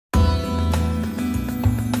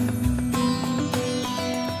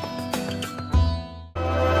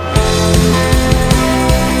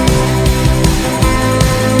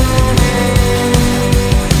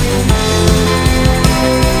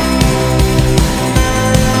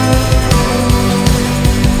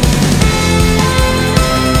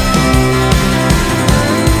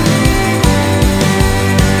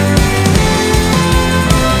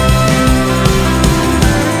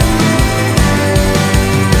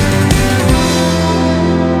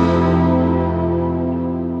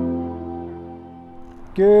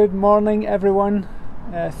Good morning, everyone.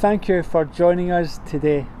 Thank you for joining us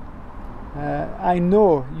today. I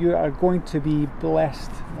know you are going to be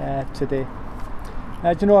blessed today.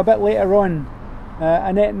 Do you know, a bit later on,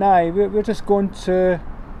 Annette and I, we're just going to,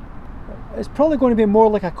 it's probably going to be more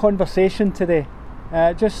like a conversation today,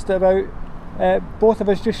 just about both of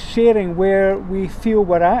us just sharing where we feel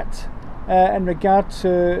we're at in regard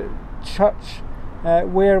to church,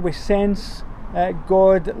 where we sense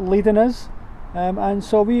God leading us. And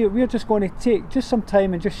so we're just going to take just some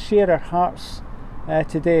time and just share our hearts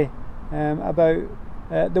today about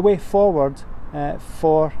the way forward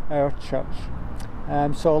for our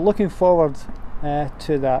church. So looking forward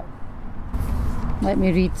to that. Let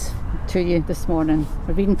me read to you this morning.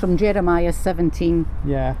 We're reading from Jeremiah 17,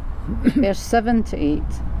 verse 7 to 8.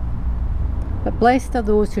 But blessed are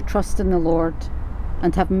those who trust in the Lord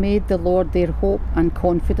and have made the Lord their hope and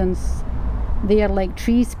confidence. They are like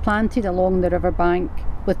trees planted along the river bank,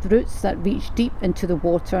 with roots that reach deep into the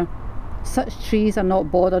water. Such trees are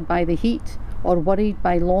not bothered by the heat or worried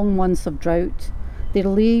by long months of drought. Their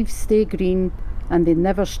leaves stay green and they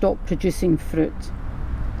never stop producing fruit.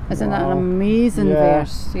 Isn't that an amazing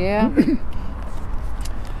verse? Yeah.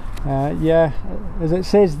 As it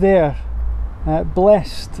says there,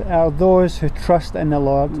 blessed are those who trust in the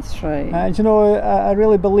Lord. That's right. And you know, I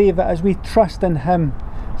really believe that as we trust in Him,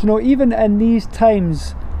 you know, even in these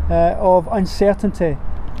times of uncertainty,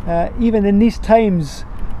 even in these times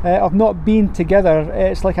of not being together,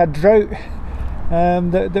 it's like a drought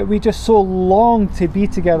that we just so long to be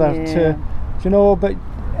together. But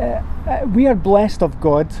we are blessed of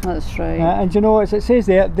God. That's right. And you know, as it says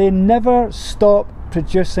there, they never stop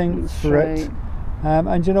producing fruit. Right.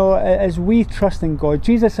 And you know, as we trust in God,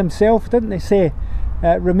 Jesus Himself, didn't He say,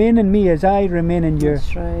 remain in me as I remain in you?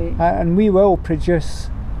 That's right. And we will produce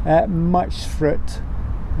much fruit.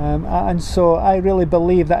 And so I really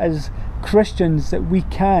believe that as Christians that we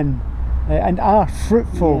can and are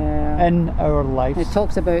fruitful in our lives. It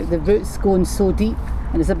talks about the roots going so deep,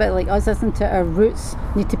 and it's a bit like us, isn't it? Our roots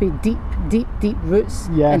need to be deep, deep, deep roots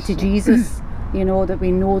into Jesus. You know, that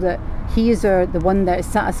we know that He is the one that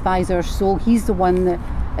satisfies our soul. He's the one that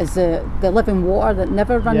is the living water that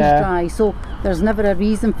never runs dry. So there's never a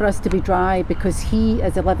reason for us to be dry, because He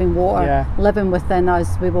is the living water living within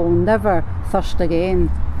us. We will never thirst again.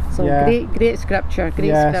 So great scripture,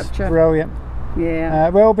 scripture. Brilliant. Yeah.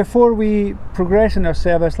 Well, before we progress in our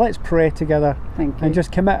service, let's pray together. Thank you. And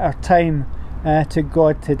just commit our time to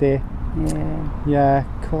God today.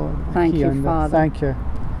 Cool. Thank you, Father. Thank you.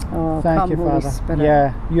 Oh, thank come, you, Holy Father.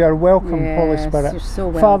 Spirit. You are welcome, Holy Spirit. You're so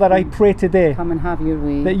welcome. Father, I pray today come and have your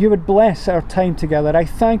way, that you would bless our time together. I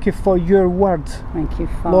thank you for your word. Thank you,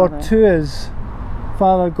 Father. Lord, to us,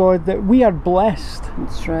 Father God, that we are blessed.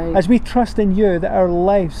 That's right. As we trust in you, that our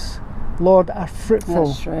lives, Lord, are fruitful.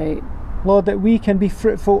 That's right. Lord, that we can be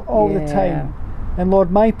fruitful all the time. And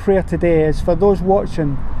Lord, my prayer today is for those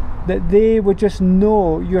watching, that they would just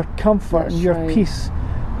know your comfort and your peace,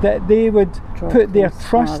 that they would put their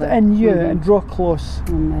trust Father. in you and draw close.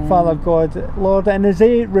 Amen. Father God, Lord, and as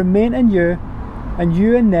they remain in you and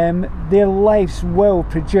you in them, their lives will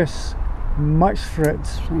produce much fruit.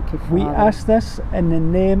 Thank you, Father. We ask this in the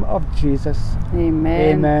name of Jesus.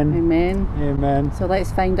 Amen. Amen. Amen. Amen. So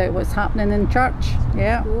let's find out what's happening in church.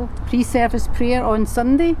 Pre-service prayer on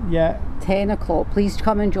Sunday. 10 o'clock. Please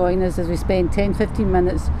come and join us as we spend 10-15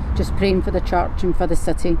 minutes just praying for the church and for the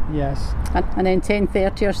city. Yes. And then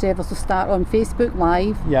 10:30 our service will start on Facebook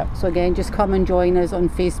Live. So again, just come and join us on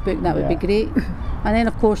Facebook. That would be great. And then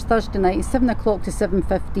of course Thursday night, 7 o'clock to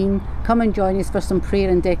 7:15, come and join us for some prayer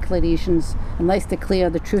and declarations, and let's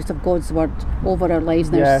declare the truth of God's word over our lives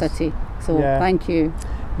and our city. So thank you.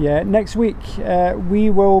 Next week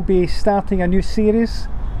we will be starting a new series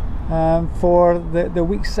for the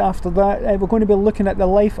weeks after that. We're going to be looking at the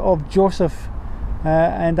life of Joseph,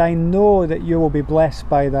 and I know that you will be blessed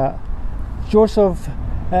by that. Joseph,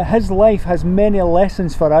 his life has many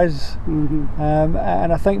lessons for us,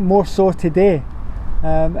 and I think more so today,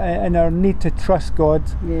 in our need to trust God.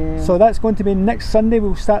 So that's going to be next Sunday.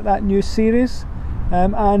 We'll start that new series,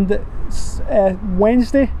 and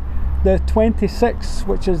Wednesday the 26th,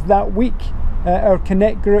 which is that week, our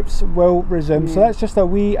Connect groups will resume. So that's just a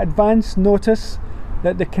wee advance notice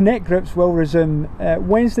that the Connect groups will resume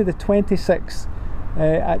Wednesday the 26th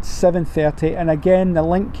at 7:30, and again the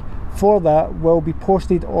link for that will be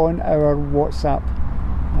posted on our WhatsApp.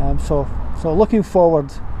 So looking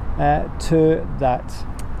forward to that.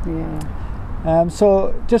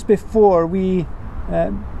 So just before we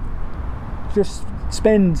just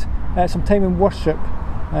spend some time in worship,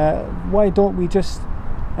 why don't we just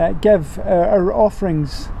give our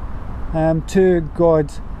offerings to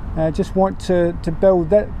God. Just want to build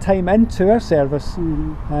that time into our service,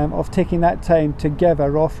 of taking that time to give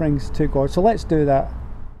our offerings to God. So let's do that.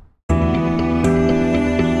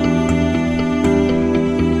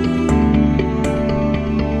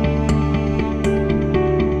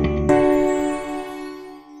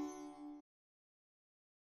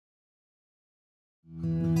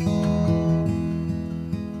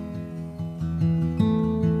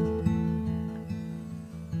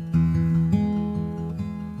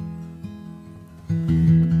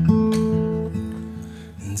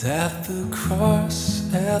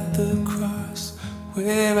 At the cross,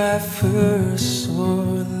 where I first saw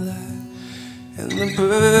the light, and the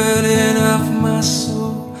burden of my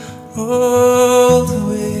soul rolled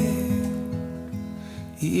away.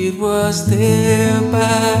 It was there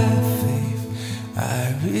by faith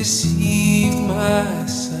I received my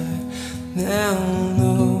sight. Now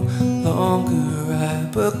no longer I,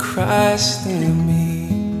 but Christ in me.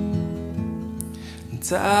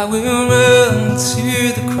 And I will run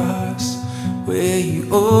to the cross where you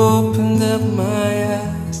opened up my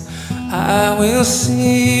eyes. I will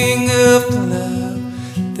sing of the love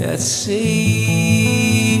that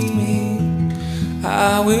saved me.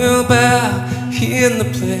 I will bow in the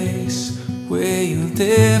place where your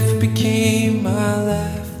death became my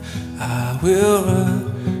life. I will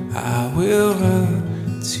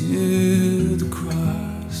run to the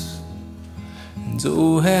cross. And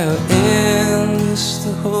oh, how endless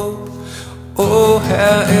the hope, oh,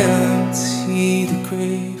 how empty the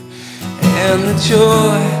grave, and the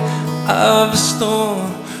joy of the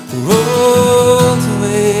storm rolled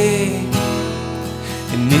away.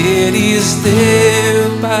 And it is there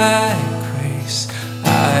by grace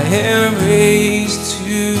I am raised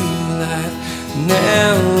to life.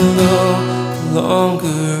 Now no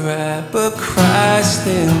longer I, but Christ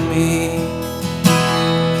in me.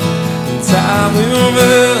 And I will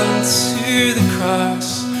run to the cross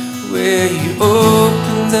where you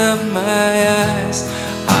opened up my eyes.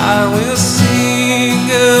 I will sing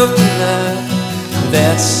of the love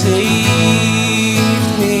that saved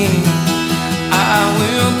me. I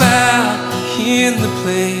will bow in the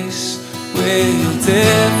place where your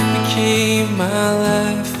death became my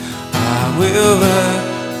life. I will run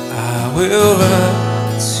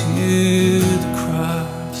to the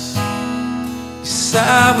cross. Yes, I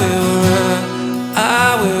will run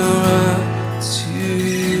to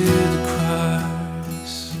the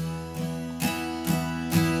cross.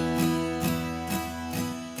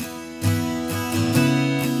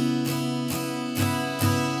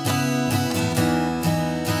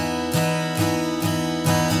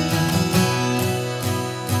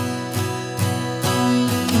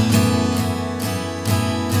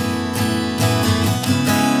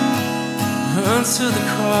 Run to the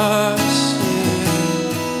cross, yeah.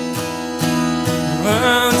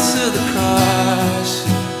 Run to the cross.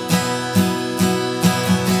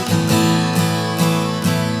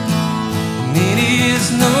 And it is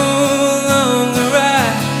no longer I,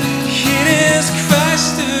 it is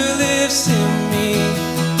Christ who lives in me.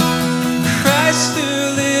 Christ who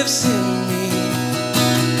lives in me.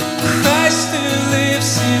 Christ who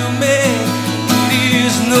lives in me. It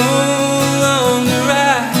is no longer I,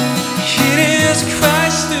 it is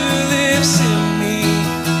Christ who lives in me.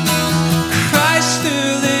 Christ who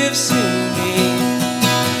lives in me.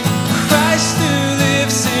 Christ who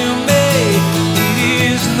lives in me. It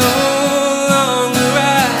is no longer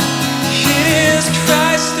I, it is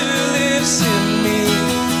Christ who lives in me.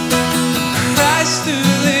 Christ who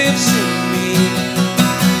lives in me.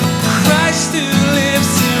 Christ who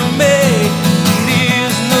lives in me. It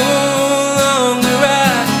is no longer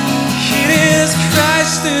I, it is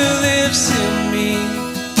Christ who lives in me.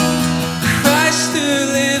 Christ who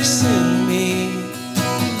lives in me.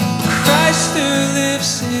 Christ who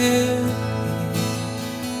lives in me.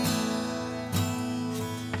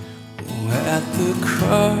 Oh, at the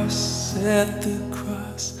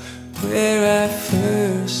cross, where I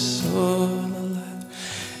first saw the light,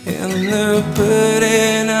 and the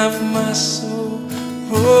burden of my soul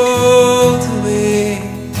rolled away.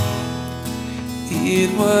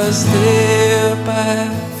 It was there by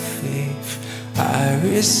faith I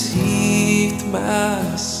received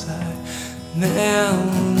my sight. Now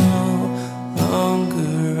no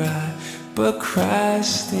longer I, but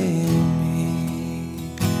Christ in me.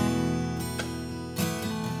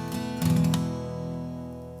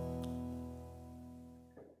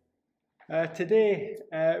 Today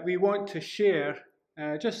we want to share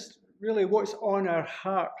just really what's on our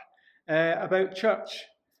heart about church,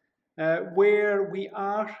 where we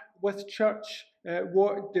are with church,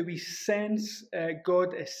 what do we sense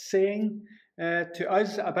God is saying to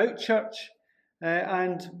us about church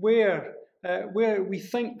and where we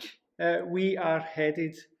think we are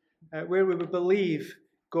headed, where we believe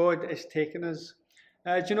God is taking us.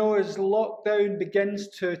 Do you know, as lockdown begins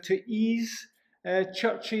to ease,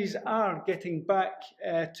 churches are getting back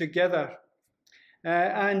together.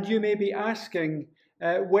 And you may be asking,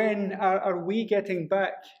 when are we getting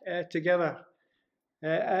back together?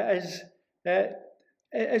 As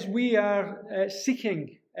we are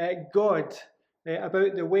seeking God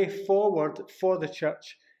about the way forward for the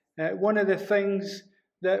church, one of the things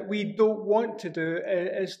that we don't want to do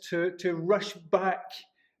is to rush back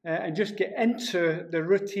and just get into the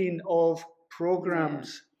routine of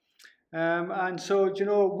programs. And so, you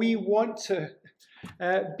know, we want to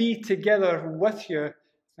be together with you.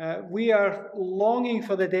 We are longing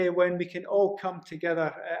for the day when we can all come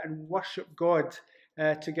together and worship God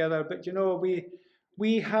together. But, you know,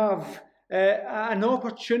 we have an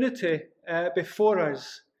opportunity before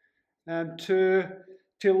us to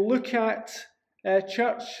look at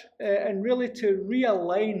church and really to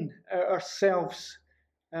realign ourselves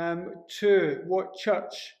to what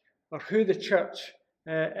church or who the church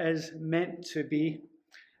is meant to be.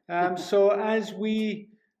 So as we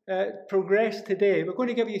progress today, we're going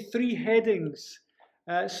to give you 3 headings,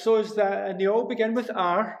 so that, and they all begin with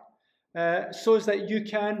R, so that you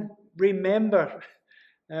can remember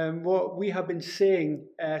what we have been saying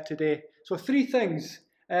today. So 3 things,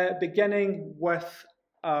 beginning with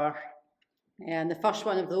R. And the first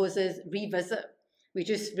one of those is revisit. We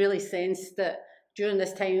just really sensed that during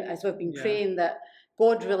this time, as we've been praying, that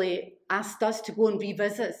God really asked us to go and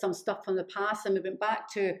revisit some stuff from the past, and we went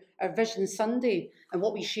back to our Vision Sunday and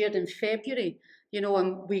what we shared in February, you know,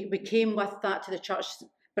 and we came with that to the church,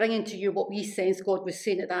 bringing to you what we sensed God was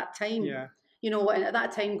saying at that time. Yeah. You know, and at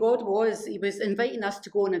that time, He was inviting us to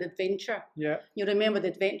go on an adventure. Yeah. You remember the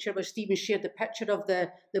adventure where Stephen shared the picture of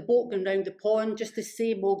the boat going round the pond, just the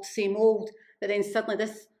same old, but then suddenly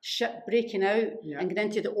this ship breaking out and getting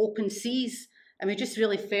into the open seas. And we just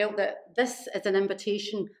really felt that this is an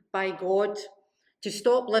invitation by God to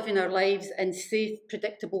stop living our lives in safe,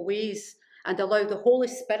 predictable ways and allow the Holy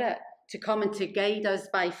Spirit to come and to guide us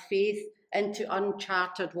by faith into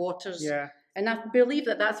uncharted waters. Yeah. And I believe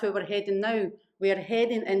that that's where we're heading now. We are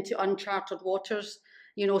heading into uncharted waters.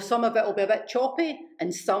 You know, some of it will be a bit choppy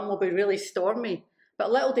and some will be really stormy.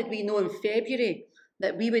 But little did we know in February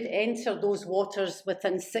that we would enter those waters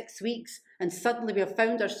within 6 weeks, and suddenly we have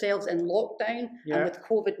found ourselves in lockdown and with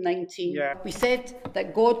COVID-19. Yeah. We said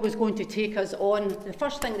that God was going to take us on. The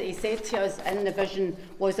first thing that He said to us in the vision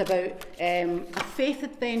was about a faith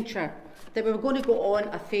adventure, that we were going to go on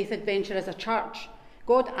a faith adventure as a church.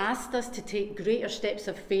 God asked us to take greater steps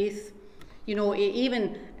of faith. You know, He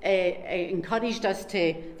even encouraged us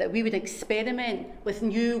that we would experiment with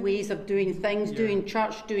new ways of doing things, doing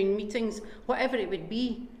church, doing meetings, whatever it would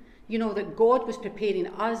be. You know, that God was preparing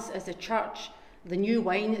us as a church, the new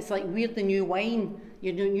wine. It's like we're the new wine,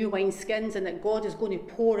 you know, new wineskins, and that God is going to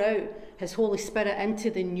pour out His Holy Spirit into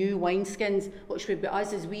the new wineskins, which would be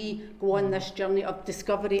us as we go on this journey of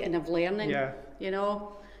discovery and of learning. Yeah. You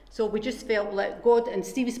know. So we just felt like God, and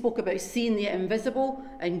Stevie spoke about seeing the invisible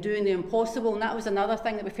and doing the impossible, and that was another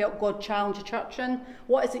thing that we felt God challenged the church in.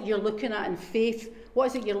 What is it you're looking at in faith? What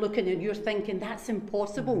is it you're looking at and you're thinking, that's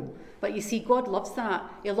impossible? But you see, God loves that.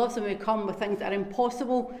 He loves when we come with things that are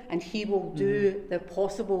impossible, and He will do the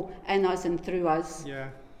possible in us and through us. Yeah.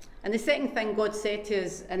 And the second thing God said to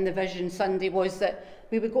us in the Vision Sunday was that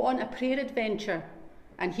we would go on a prayer adventure.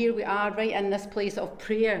 And here we are, right in this place of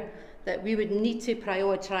prayer, that we would need to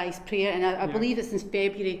prioritise prayer. And I believe that since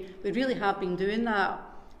February, we really have been doing that.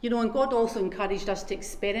 You know, and God also encouraged us to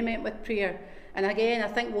experiment with prayer. And again, I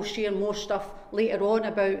think we'll share more stuff later on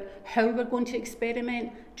about how we're going to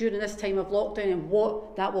experiment during this time of lockdown and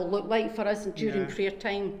what that will look like for us during prayer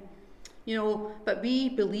time. You know, but we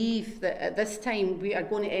believe that at this time we are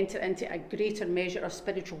going to enter into a greater measure of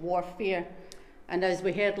spiritual warfare. And as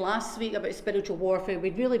we heard last week about spiritual warfare, we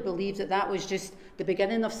really believe that that was just the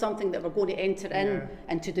beginning of something that we're going to enter in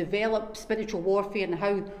and to develop spiritual warfare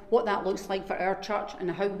and what that looks like for our church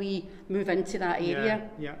and how we move into that area.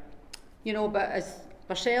 Yeah. You know, but as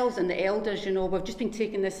ourselves and the elders, you know, we've just been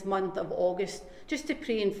taking this month of August just to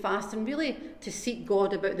pray and fast and really to seek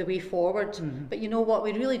God about the way forward. But you know what,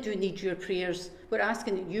 we really do need your prayers. We're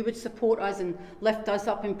asking that you would support us and lift us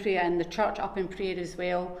up in prayer and the church up in prayer as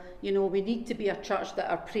well. You know, we need to be a church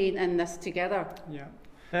that are praying in this together. Yeah.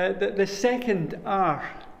 The second R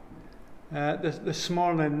this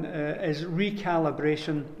morning is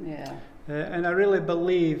recalibration. Yeah. And I really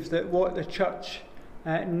believe that what the church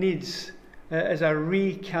needs is a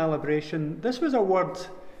recalibration. This was a word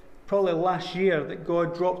probably last year that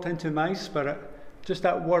God dropped into my spirit, just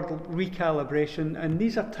that word recalibration. And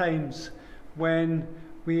these are times when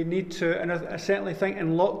we need to, and I certainly think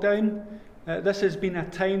in lockdown, this has been a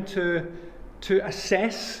time to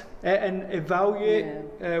assess and evaluate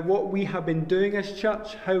what we have been doing as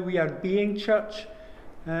church, how we are being church.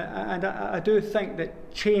 And I do think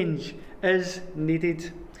that change is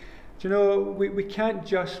needed. Do you know, we can't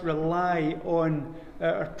just rely on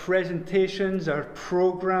our presentations, our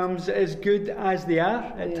programs, as good as they are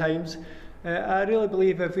at times. I really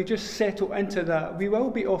believe if we just settle into that, we will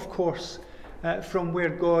be off course from where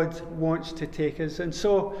God wants to take us. And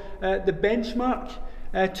so the benchmark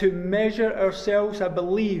to measure ourselves, I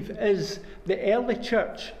believe, is the early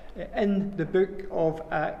church in the book of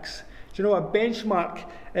Acts. Do you know, a benchmark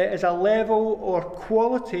is a level or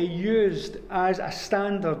quality used as a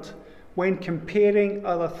standard when comparing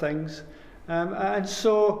other things. And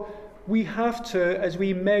so we have to, as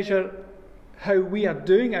we measure how we are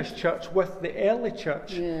doing as church with the early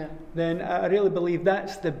church, then I really believe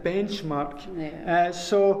that's the benchmark.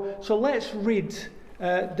 So let's read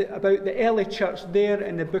about the early church there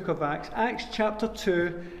in the book of Acts. Acts chapter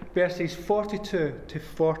 2, verses 42 to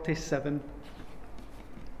 47.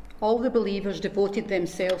 All the believers devoted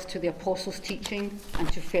themselves to the apostles' teaching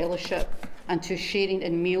and to fellowship and to sharing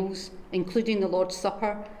in meals, including the Lord's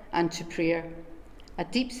Supper, and to prayer. A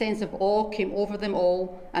deep sense of awe came over them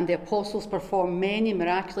all, and the apostles performed many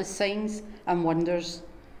miraculous signs and wonders.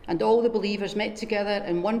 And all the believers met together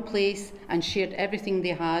in one place and shared everything they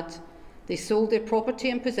had. They sold their property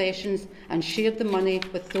and possessions and shared the money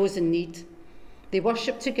with those in need. They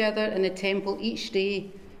worshipped together in the temple each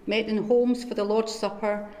day, met in homes for the Lord's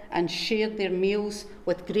Supper, and shared their meals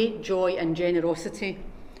with great joy and generosity,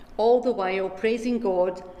 all the while praising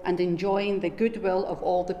God and enjoying the goodwill of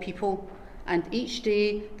all the people. And each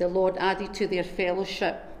day the Lord added to their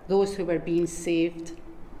fellowship those who were being saved.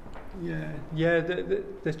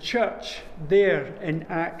 The church there in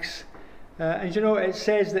Acts, and you know, it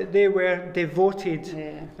says that they were devoted.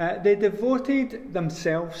 They devoted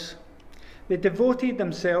themselves. They devoted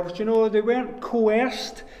themselves. You know, they weren't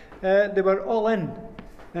coerced. They were all in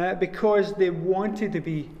because they wanted to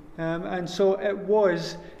be. And so it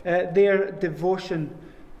was their devotion.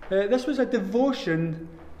 This was a devotion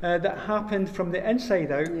that happened from the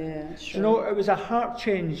inside out. You know, it was a heart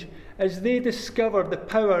change as they discovered the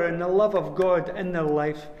power and the love of God in their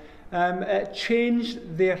life. It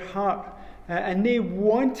changed their heart, and they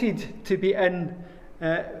wanted to be in.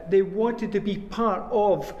 They wanted to be part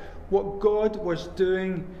of what God was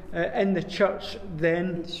doing in the church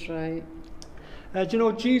then. That's right. Do you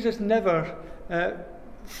know, Jesus never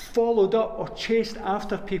followed up or chased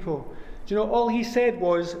after people. Do you know, all he said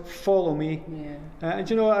was, follow me. And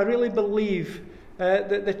you know, I really believe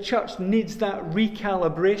that the church needs that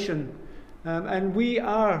recalibration. And we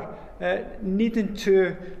are needing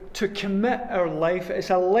to commit our life.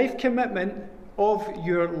 It's a life commitment of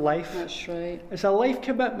your life. That's right. It's a life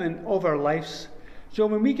commitment of our lives. So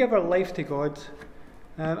when we give our life to God,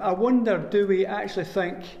 I wonder, do we actually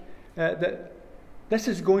think that this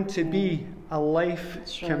is going to be a life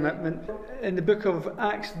commitment? In the book of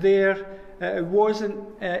Acts there, it wasn't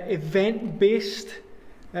event-based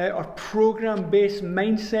or program-based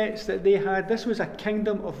mindsets that they had. This was a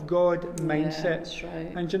kingdom of God mindset. That's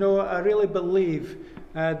right. And you know, I really believe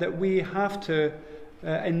that we have to,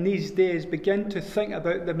 in these days, begin to think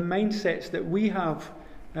about the mindsets that we have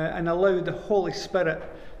and allow the Holy Spirit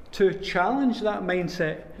to challenge that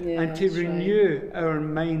mindset and to renew our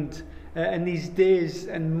mind in these days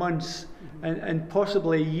and months and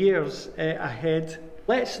possibly years ahead.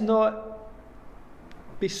 Let's not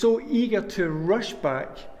be so eager to rush back,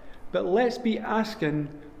 but let's be asking,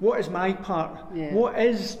 what is my part? What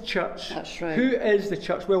is church? That's right. Who is the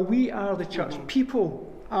church? Well, we are the church.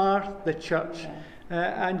 People are the church.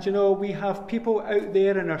 And you know, we have people out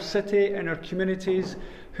there in our city, in our communities,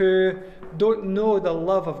 who don't know the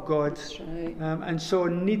love of God. That's right. And so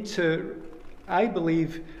need to, I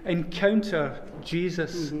believe, encounter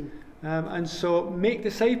Jesus. And so make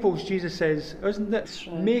disciples, Jesus says, isn't it?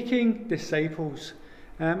 Right. Making disciples.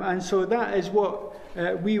 And so that is what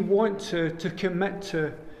we want to commit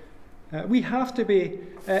to. We have to be,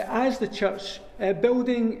 as the church,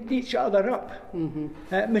 building each other up,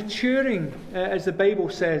 maturing, as the Bible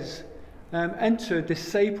says, into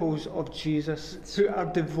disciples of Jesus who are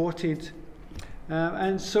devoted.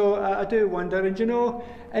 And so I do wonder, and you know,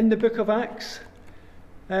 in the book of Acts,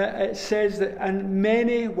 it says that, and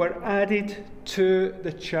many were added to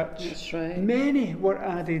the church. That's right. Many were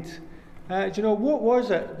added. Do you know, what was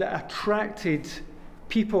it that attracted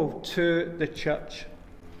people to the church?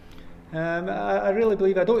 I really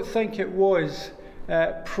believe, I don't think it was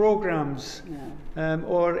programs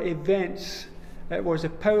or events. It was the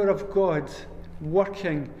power of God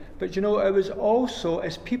working. But you know, it was also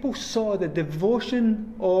as people saw the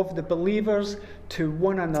devotion of the believers to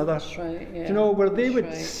one another. That's right, yeah. You know, where they That's would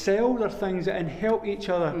right. sell their things and help each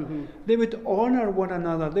other. They would honour one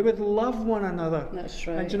another. They would love one another. That's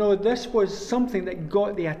right. And you know, this was something that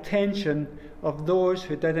got the attention of those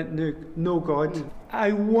who didn't know God.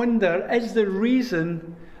 I wonder, is the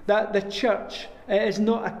reason that the church is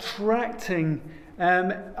not attracting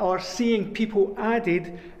or seeing people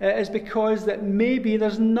added is because that maybe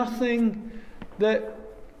there's nothing that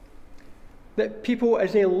people,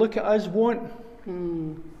 as they look at us, want.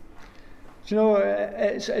 Do you know,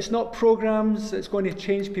 it's not programs that's going to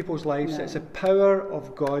change people's lives. No. It's the power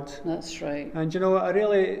of God. That's right. And you know, I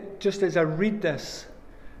really, just as I read this,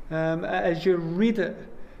 as you read it,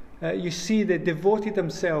 you see they devoted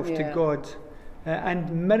themselves to God,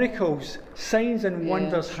 and miracles, signs and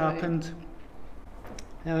wonders happened.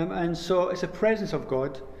 And so it's the presence of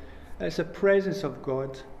God. It's the presence of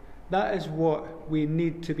God. That is what we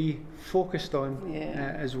need to be focused on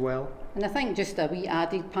as well. And I think just a wee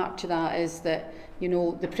added part to that is that, you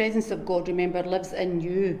know, the presence of God, remember, lives in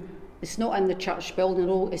you. It's not in the church building,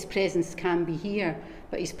 although His presence can be here,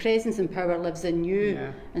 but His presence and power lives in you.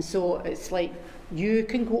 Yeah. And so it's like you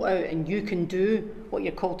can go out and you can do what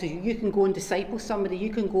you're called to do. You can go and disciple somebody, you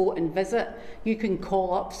can go and visit, you can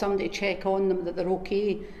call up somebody to check on them that they're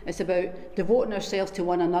okay. It's about devoting ourselves to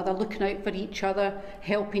one another, looking out for each other,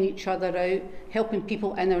 helping each other out, helping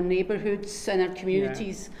people in our neighbourhoods, in our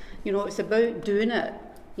communities. You know, it's about doing it.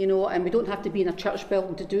 You know, and we don't have to be in a church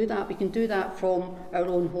building to do that. We can do that from our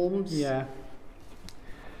own homes. Yeah.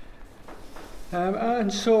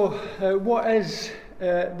 And so, what is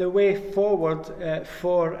the way forward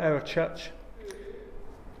for our church?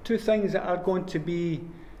 Two things that are going to be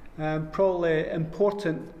probably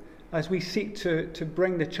important as we seek to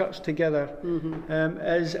bring the church together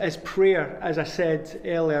is prayer, as I said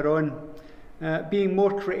earlier on. Being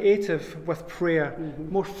more creative with prayer,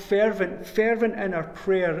 more fervent in our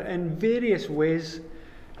prayer in various ways.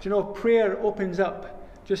 Do you know, prayer opens up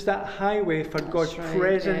just that highway for God's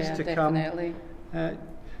presence to definitely come.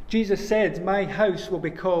 Jesus said, "My house will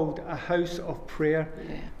be called a house of prayer."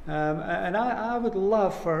 And I would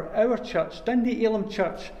love for our church, Dundee Elim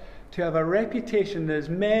Church, to have a reputation as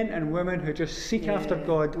men and women who just seek after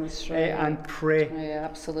God and pray. Yeah,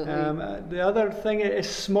 absolutely. The other thing is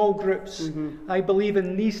small groups. I believe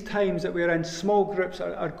in these times that we're in, small groups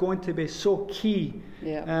are going to be so key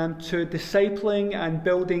to discipling and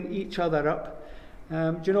building each other up.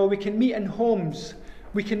 You know, we can meet in homes,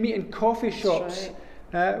 we can meet in coffee shops,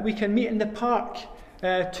 we can meet in the park,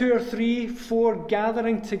 2 or 3, 4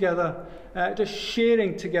 gathering together, just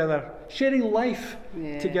sharing together, sharing life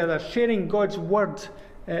together, sharing God's word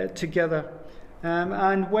together.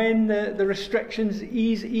 And when the restrictions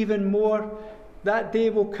ease even more, that day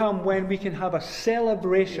will come when we can have a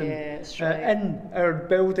celebration in our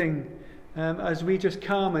building as we just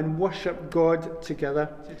come and worship God together.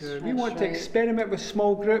 We want to experiment with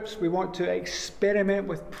small groups, we want to experiment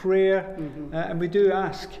with prayer, and we do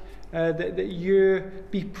ask that you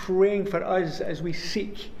be praying for us as we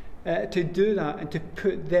seek to do that and to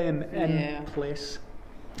put them in place.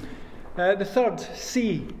 The third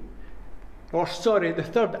C, or sorry, the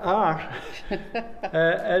third R,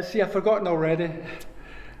 see, I've forgotten already.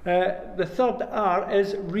 The third R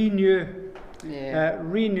is renew.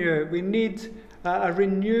 Renew. We need a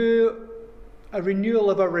renewal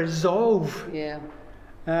of a resolve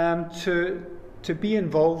to be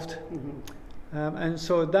involved. And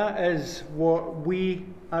so that is what we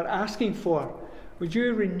are asking for. Would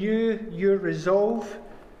you renew your resolve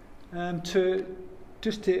to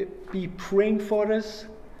be praying for us,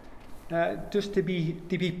 just to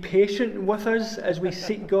be patient with us as we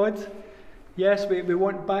seek God? Yes, we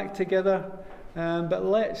want back together, but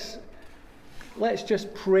let's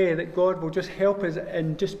just pray that God will just help us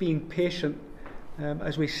in just being patient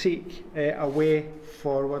as we seek a way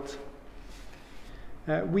forward.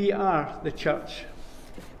 We are the church,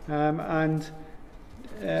 and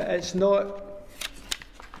it's not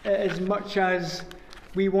as much as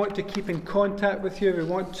we want to keep in contact with you, we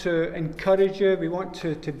want to encourage you, we want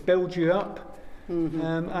to build you up,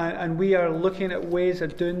 and we are looking at ways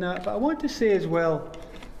of doing that. But I want to say as well,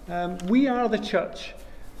 we are the church,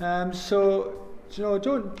 so you know,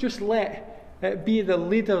 don't just let it be the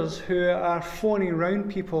leaders who are phoning around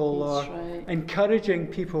people or encouraging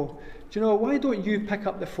people. Do you know, why don't you pick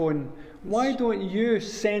up the phone? Why don't you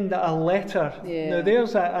send a letter? Now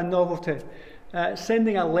there's a novelty.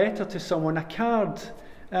 Sending a letter to someone, a card,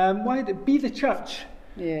 Why be the church?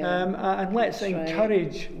 And let's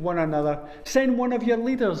encourage one another. Send one of your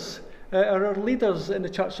leaders or our leaders in the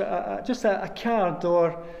church just a card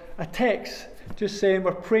or a text, just saying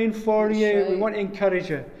we're praying for you. We want to encourage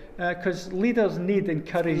you, because leaders need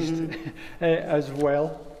encouraged as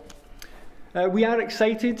well. We are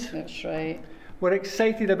excited. That's right. We're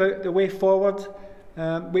excited about the way forward.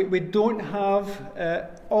 We don't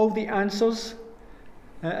have all the answers.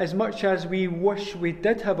 As much as we wish we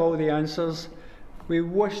did have all the answers, we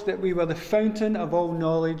wish that we were the fountain of all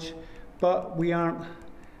knowledge, but we aren't.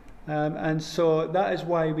 And so that is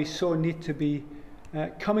why we so need to be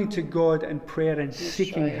coming to God in prayer and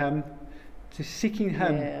seeking Him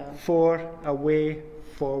for a way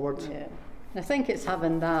forward. Yeah. I think it's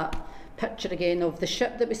having that picture again of the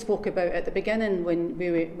ship that we spoke about at the beginning when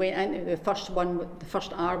we went into the first one. The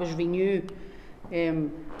first R was renew.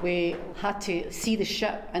 We had to see the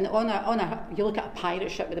ship, and you look at a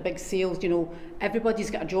pirate ship with the big sails. You know,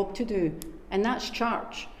 everybody's got a job to do, and that's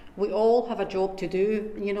church. We all have a job to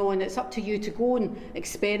do, you know, and it's up to you to go and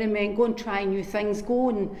experiment, go and try new things, go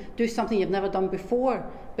and do something you've never done before.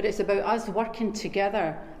 But it's about us working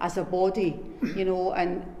together as a body, you know,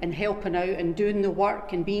 and helping out and doing the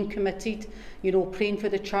work and being committed, you know, praying for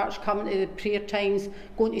the church, coming to the prayer times,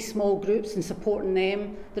 going to small groups and supporting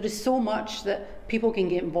them. There is so much that people can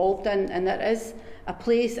get involved in, and there is a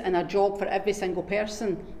place and a job for every single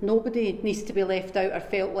person. Nobody needs to be left out or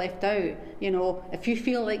felt left out. You know, if you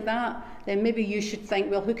feel like that, then maybe you should think,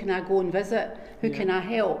 well, who can I go and visit? Who can I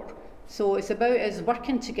help? So it's about us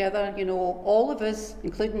working together, you know, all of us,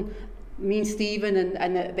 including me and Stephen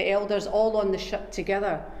and the elders, all on the ship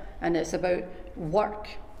together. And it's about work.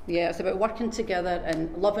 Yeah, it's about working together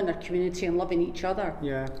and loving our community and loving each other.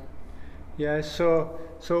 Yeah. So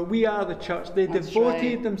we are the church. They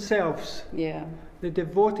devoted themselves. Yeah. They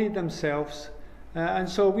devoted themselves, and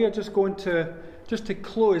so we are just going to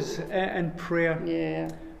close in prayer. Yeah.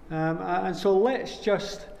 And so let's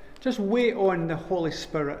just wait on the Holy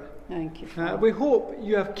Spirit. Thank you. We hope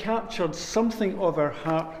you have captured something of our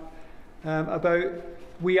heart about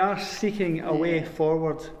we are seeking a way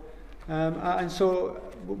forward, and so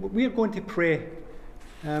we are going to pray.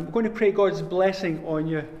 We're going to pray God's blessing on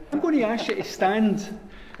you. I'm going to ask you to stand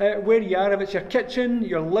where you are. If it's your kitchen,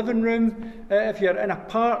 your living room, if you're in a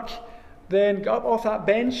park, then get up off that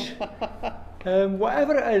bench.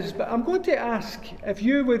 Whatever it is, but I'm going to ask if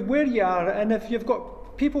you would, where you are, and if you've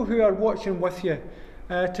got people who are watching with you,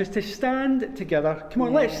 to stand together. Come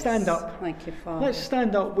on, let's stand up. Thank you, Father. Let's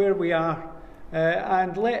stand up where we are,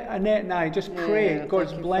 and let Annette and I just pray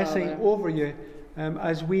God's blessing over you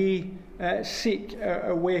as we seek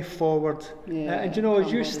a way forward. And you know,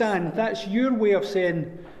 as you stand, that's your way of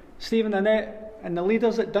saying, Stephen, Annette, and the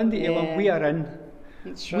leaders at Dundee Elim, we are in.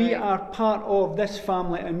 That's right. We are part of this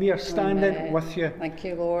family, and we are standing with you. Thank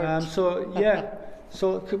you, Lord.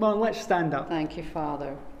 So come on, let's stand up. Thank you,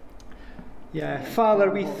 Father. Yeah,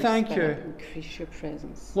 Father, we thank you, increase your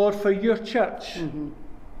presence, Lord, for your church.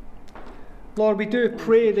 Lord, we do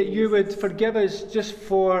pray that you would forgive us just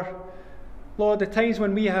for, Lord, the times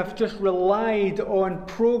when we have just relied on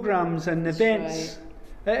programs and events.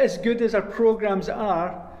 As good as our programs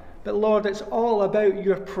are, but Lord, it's all about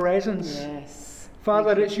your presence. Yes.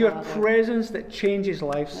 Father, it's your presence that changes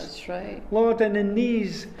lives. That's right. Lord, and in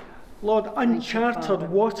these, Lord, uncharted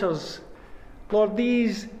waters, Lord,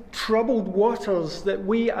 these troubled waters that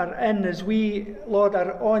we are in as we, Lord,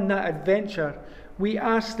 are on that adventure, we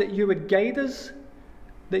ask that you would guide us,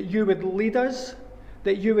 that you would lead us,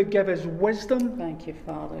 that you would give us wisdom. Thank you,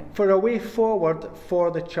 Father. For a way forward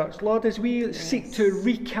for the church. Lord, as we seek to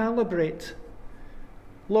recalibrate,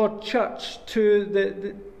 Lord, church,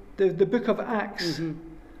 to the book of Acts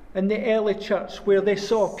and the early church, where they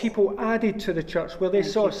saw people added to the church, where they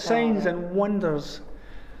saw signs and wonders.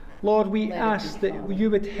 Lord, we ask that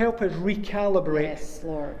you would help us recalibrate. Yes,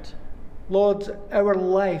 Lord. Lord, our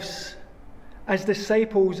lives as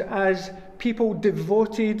disciples, as people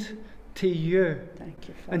devoted to you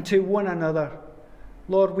and to one another.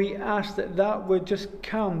 Lord, we ask that that would just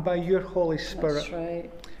come by your Holy Spirit. That's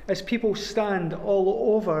right. As people stand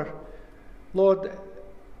all over, Lord,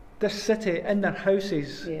 this city, in their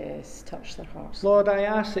houses. Yes, touch their hearts. Lord, I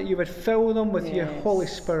ask that you would fill them with your Holy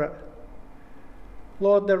Spirit.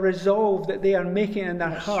 Lord, the resolve that they are making in their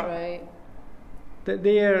heart, that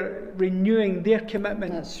they are renewing their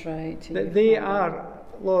commitment, that they are,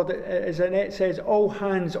 Lord, as Annette says, all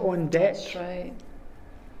hands on deck. That's right.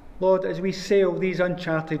 Lord, as we sail these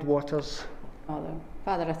uncharted waters.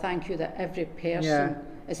 Father, I thank you that every person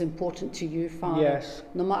is important to you, Father. Yes.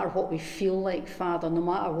 No matter what we feel like, Father, no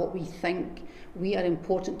matter what we think, we are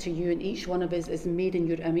important to you, and each one of us is made in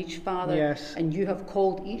your image, Father. Yes. And you have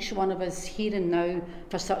called each one of us here and now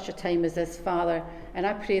for such a time as this, Father. And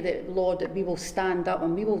I pray that, Lord, that we will stand up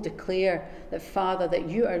and we will declare that, Father, that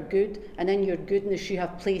you are good, and in your goodness you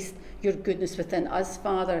have placed your goodness within us,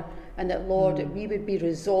 Father. And that, Lord, that we would be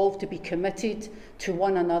resolved to be committed to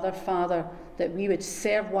one another, Father, that we would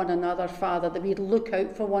serve one another, Father, that we'd look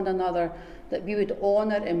out for one another, that we would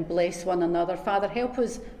honour and bless one another. Father, help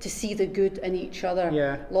us to see the good in each other.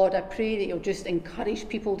 Yeah. Lord, I pray that you'll just encourage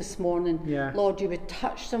people this morning. Yeah. Lord, you would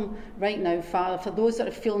touch them right now, Father. For those that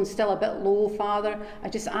are feeling still a bit low, Father, I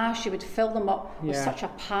just ask you would fill them up with such a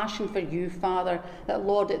passion for you, Father, that,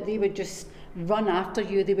 Lord, that they would just run after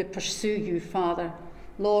you, they would pursue you, Father.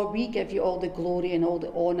 Lord, we give you all the glory and all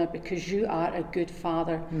the honour because you are a good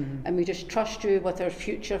Father. And we just trust you with our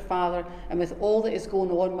future, Father, and with all that is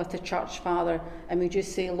going on with the church, Father. And we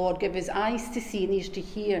just say, Lord, give us eyes to see and ears to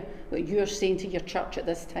hear what you are saying to your church at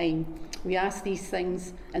this time. We ask these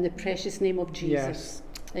things in the precious name of Jesus.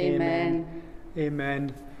 Yes. Amen.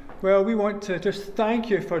 Amen. Well, we want to just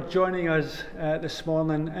thank you for joining us this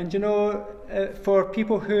morning. And you know, for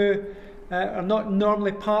people who are not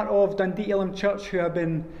normally part of Dundee Elim Church, who have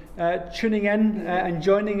been tuning in and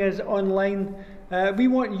joining us online, we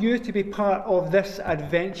want you to be part of this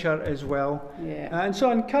adventure as well. And so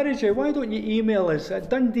I encourage you, why don't you email us at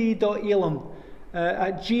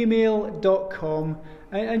dundee.elim@gmail.com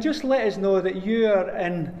and just let us know that you are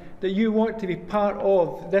in, that you want to be part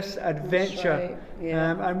of this adventure. That's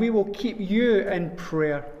right. And we will keep you in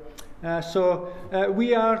prayer. So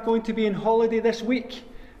we are going to be on holiday this week.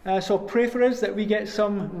 So pray for us that we get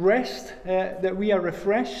some rest, that we are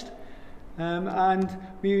refreshed, and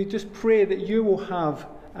we just pray that you will have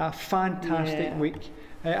a fantastic week.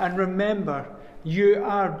 And remember, you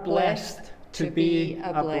are blessed to be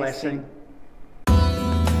a blessing.